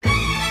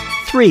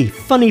3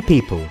 funny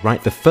people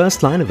write the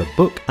first line of a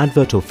book,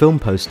 advert or film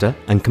poster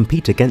and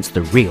compete against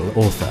the real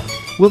author.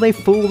 Will they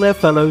fool their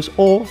fellows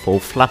or fall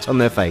flat on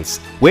their face?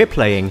 We're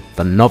playing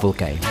the novel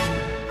game.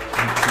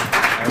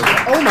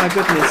 Oh my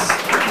goodness.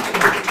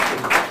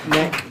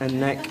 Neck and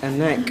neck and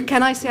neck.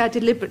 Can I say I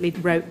deliberately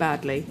wrote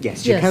badly?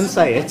 Yes, you can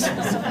say it.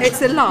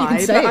 It's a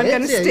lie, but I'm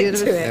going to stick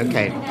to it.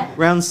 Okay.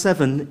 Round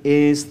 7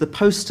 is the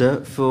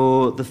poster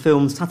for the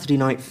film Saturday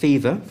Night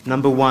Fever.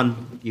 Number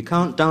 1, you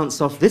can't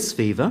dance off this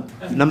fever.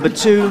 Number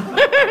 2,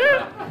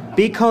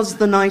 because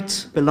the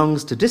night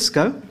belongs to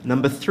disco.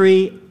 Number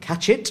 3,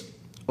 catch it.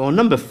 Or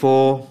number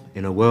 4,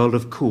 in a world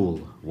of cool,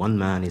 one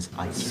man is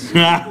ice.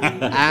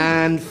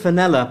 And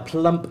Fenella,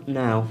 plump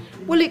now.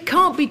 Well, it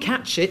can't be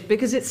catch it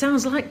because it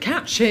sounds like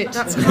catch it. It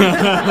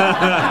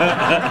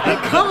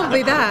can't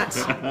be that.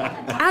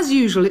 As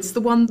usual, it's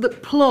the one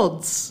that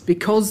plods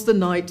because the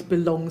night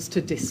belongs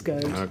to disco.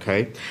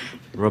 Okay.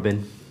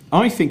 Robin.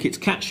 I think it's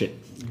catch it.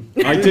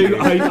 I do.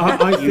 I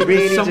think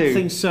really there's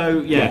something do.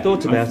 so, yeah. I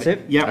thought about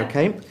it. Yeah.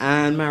 Okay.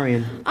 And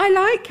Marion. I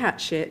like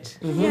catch it.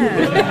 Mm-hmm. Yeah.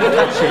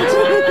 Catch it.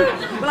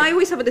 Well, I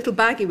always have a little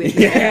baggie with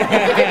me.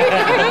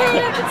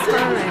 It's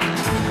fine.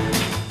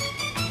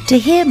 To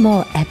hear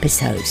more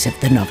episodes of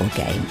The Novel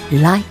Game,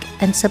 like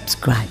and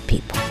subscribe,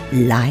 people.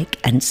 Like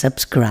and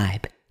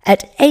subscribe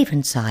at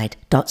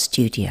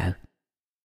avonside.studio.